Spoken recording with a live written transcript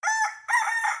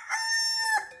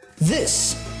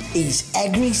This is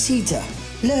AgriCita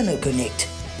Learner Connect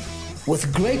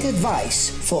with great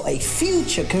advice for a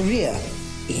future career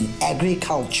in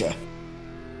agriculture.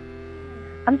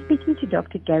 I'm speaking to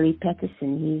Dr. Gary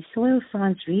Patterson. He's soil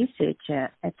science researcher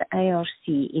at the ARC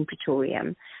in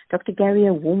Pretoria. Dr. Gary,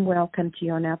 a warm welcome to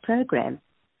you on our program.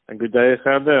 And good day,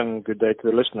 Gerda, and good day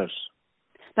to the listeners.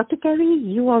 Dr. Gary,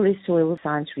 you are a soil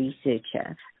science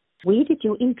researcher. Where did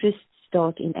your interest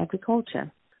start in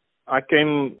agriculture? I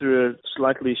came through a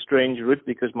slightly strange route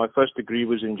because my first degree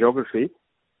was in geography,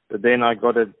 but then I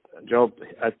got a job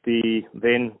at the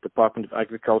then Department of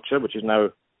Agriculture, which is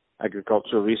now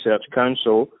Agricultural Research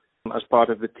Council, as part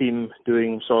of the team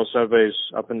doing soil surveys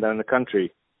up and down the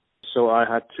country. So I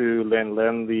had to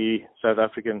learn the South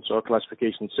African soil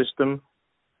classification system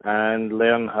and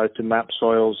learn how to map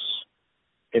soils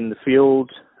in the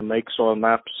field, make soil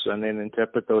maps, and then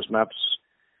interpret those maps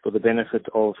for the benefit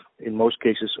of, in most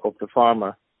cases, of the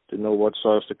farmer to know what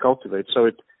soils to cultivate. So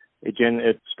it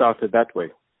started that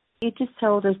way. You just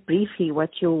told us briefly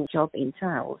what your job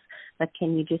entails, but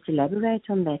can you just elaborate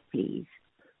on that, please?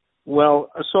 Well,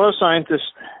 a soil scientist,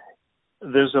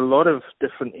 there's a lot of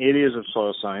different areas of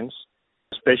soil science,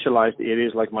 specialized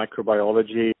areas like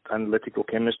microbiology, analytical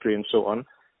chemistry, and so on.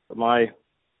 My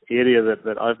area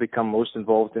that I've become most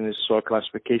involved in is soil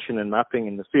classification and mapping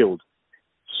in the field.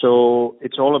 So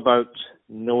it's all about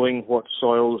knowing what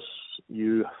soils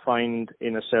you find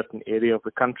in a certain area of the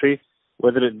country,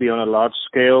 whether it be on a large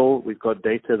scale, we've got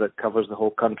data that covers the whole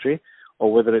country,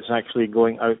 or whether it's actually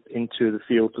going out into the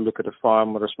field to look at a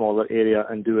farm or a smaller area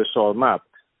and do a soil map.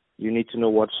 You need to know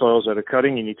what soils are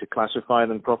occurring. You need to classify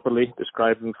them properly,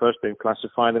 describe them first, then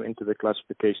classify them into the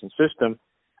classification system,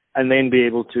 and then be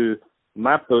able to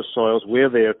map those soils, where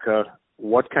they occur,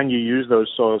 what can you use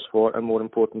those soils for, and more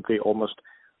importantly, almost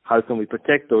how can we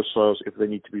protect those soils if they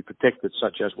need to be protected,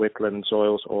 such as wetland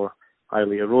soils or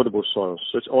highly erodible soils.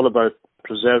 So it's all about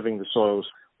preserving the soils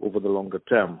over the longer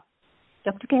term.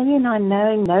 Dr. Gary, and I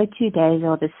know no 2 days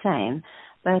are the same,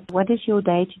 but what does your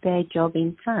day-to-day job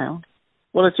entail?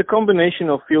 Well, it's a combination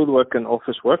of field work and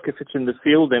office work. If it's in the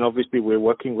field, then obviously we're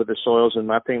working with the soils and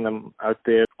mapping them out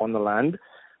there on the land.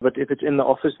 But if it's in the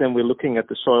office, then we're looking at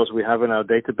the soils we have in our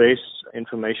database,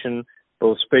 information,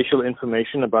 both spatial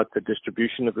information about the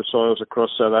distribution of the soils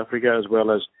across South Africa, as well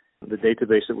as the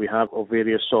database that we have of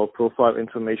various soil profile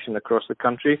information across the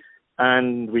country.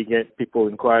 And we get people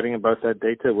inquiring about that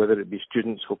data, whether it be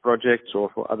students for projects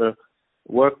or for other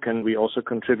work. And we also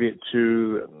contribute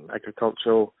to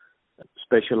agricultural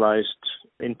specialized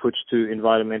inputs to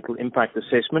environmental impact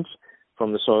assessments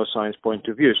from the soil science point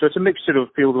of view. So it's a mixture of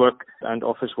field work and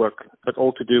office work, but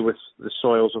all to do with the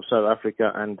soils of South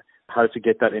Africa and how to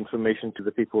get that information to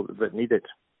the people that need it.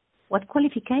 What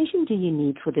qualification do you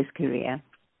need for this career?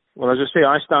 Well, as I say,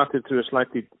 I started through a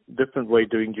slightly different way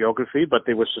doing geography, but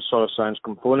there was a soil science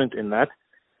component in that.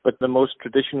 But the most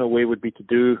traditional way would be to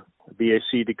do a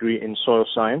BSc degree in soil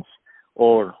science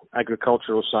or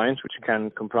agricultural science, which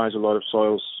can comprise a lot of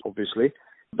soils, obviously.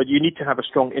 But you need to have a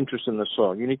strong interest in the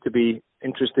soil. You need to be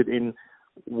interested in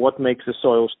what makes the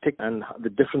soils tick and the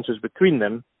differences between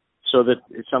them, so that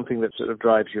it's something that sort of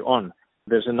drives you on.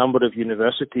 There's a number of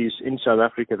universities in South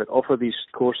Africa that offer these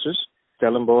courses: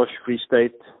 Stellenbosch, Free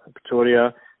State,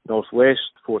 Pretoria,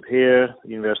 Northwest, Fort Hare,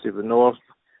 University of the North,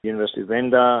 University of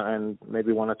Venda, and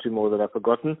maybe one or two more that I've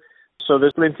forgotten. So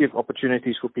there's plenty of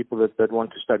opportunities for people that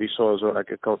want to study soils or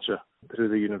agriculture through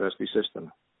the university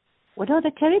system. What are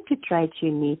the character traits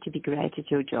you need to be great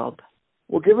at your job?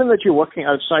 Well, given that you're working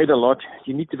outside a lot,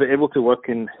 you need to be able to work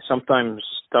in sometimes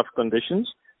tough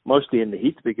conditions, mostly in the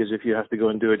heat, because if you have to go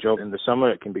and do a job in the summer,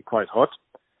 it can be quite hot.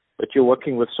 But you're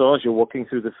working with soils, you're walking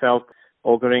through the veld,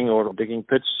 augering or digging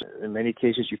pits. In many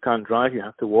cases, you can't drive, you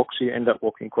have to walk, so you end up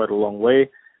walking quite a long way.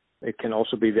 It can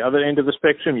also be the other end of the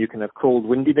spectrum. You can have cold,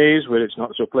 windy days where it's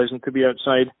not so pleasant to be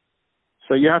outside.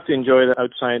 So you have to enjoy the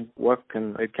outside work,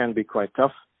 and it can be quite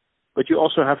tough. But you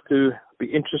also have to be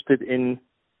interested in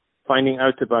finding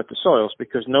out about the soils,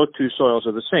 because no two soils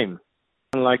are the same.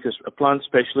 Unlike a plant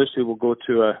specialist who will go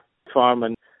to a farm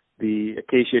and the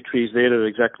acacia trees there are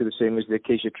exactly the same as the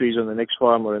acacia trees on the next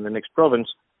farm or in the next province,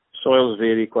 soils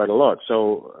vary quite a lot.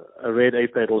 So a red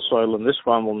apedal soil on this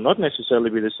farm will not necessarily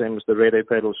be the same as the red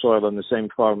apedal soil on the same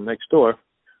farm next door,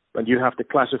 but you have to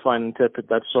classify and interpret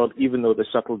that soil, even though there's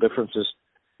subtle differences,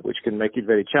 which can make it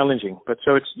very challenging. But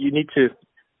so you need to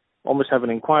almost have an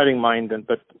inquiring mind,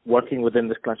 but working within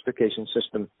this classification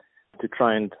system to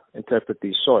try and interpret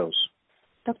these soils.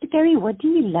 Dr. Gary, what do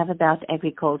you love about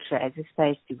agriculture as a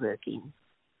space to work in?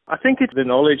 I think it's the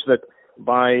knowledge that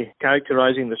by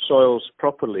characterizing the soils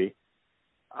properly,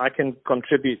 I can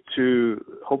contribute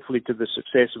hopefully to the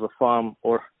success of a farm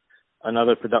or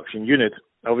another production unit.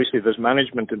 Obviously, there's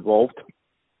management involved,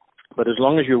 but as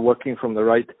long as you're working from the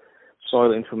right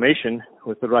soil information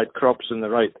with the right crops and the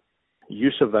right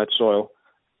use of that soil,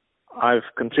 I've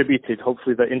contributed,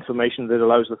 hopefully, the information that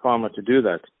allows the farmer to do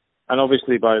that. And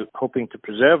obviously, by hoping to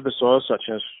preserve the soil, such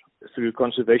as through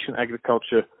conservation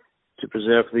agriculture, to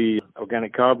preserve the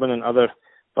organic carbon and other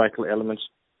vital elements,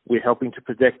 we're helping to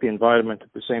protect the environment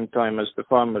at the same time as the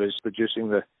farmer is producing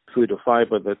the food or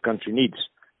fiber that the country needs.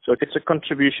 So it's a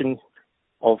contribution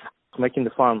of making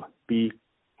the farm be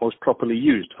most properly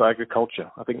used for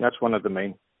agriculture. I think that's one of the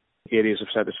main areas of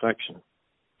satisfaction.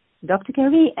 Dr.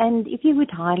 Gary, and if you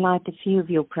would highlight a few of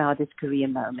your proudest career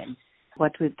moments,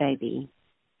 what would they be?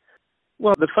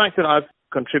 Well, the fact that I've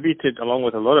contributed, along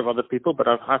with a lot of other people, but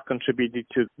I've contributed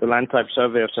to the Land Type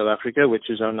Survey of South Africa, which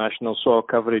is our national soil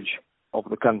coverage of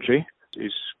the country,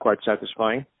 is quite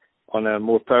satisfying. On a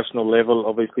more personal level,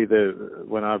 obviously,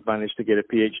 when I've managed to get a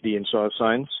PhD in soil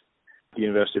science at the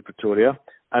University of Pretoria,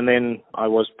 and then I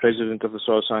was president of the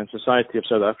Soil Science Society of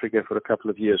South Africa for a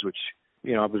couple of years, which,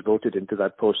 I was voted into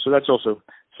that post. So that's also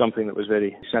something that was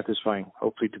very satisfying,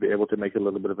 hopefully to be able to make a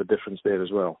little bit of a difference there as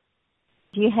well.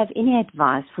 Do you have any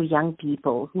advice for young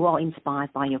people who are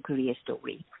inspired by your career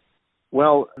story?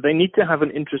 Well, they need to have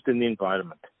an interest in the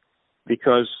environment,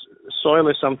 because soil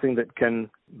is something that can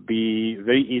be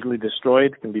very easily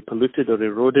destroyed, can be polluted or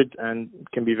eroded, and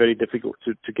can be very difficult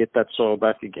to get that soil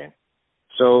back again.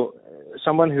 So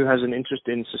someone who has an interest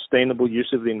in sustainable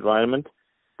use of the environment,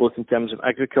 both in terms of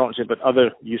agriculture but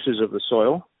other uses of the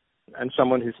soil, and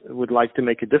someone who would like to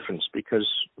make a difference, because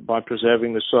by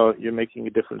preserving the soil, you're making a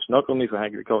difference not only for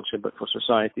agriculture but for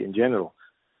society in general.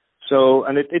 So,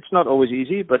 and it's not always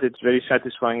easy, but it's very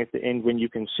satisfying at the end when you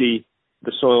can see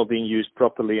the soil being used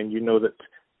properly, and you know that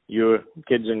your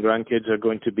kids and grandkids are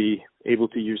going to be able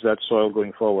to use that soil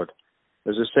going forward.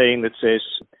 There's a saying that says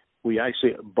we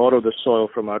actually borrow the soil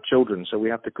from our children, so we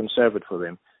have to conserve it for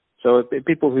them. So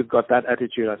people who've got that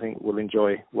attitude, I think, will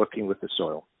enjoy working with the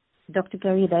soil. Dr.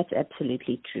 Gary, that's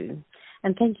absolutely true.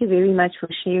 And thank you very much for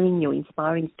sharing your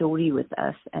inspiring story with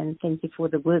us, and thank you for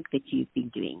the work that you've been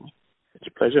doing. It's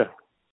a pleasure.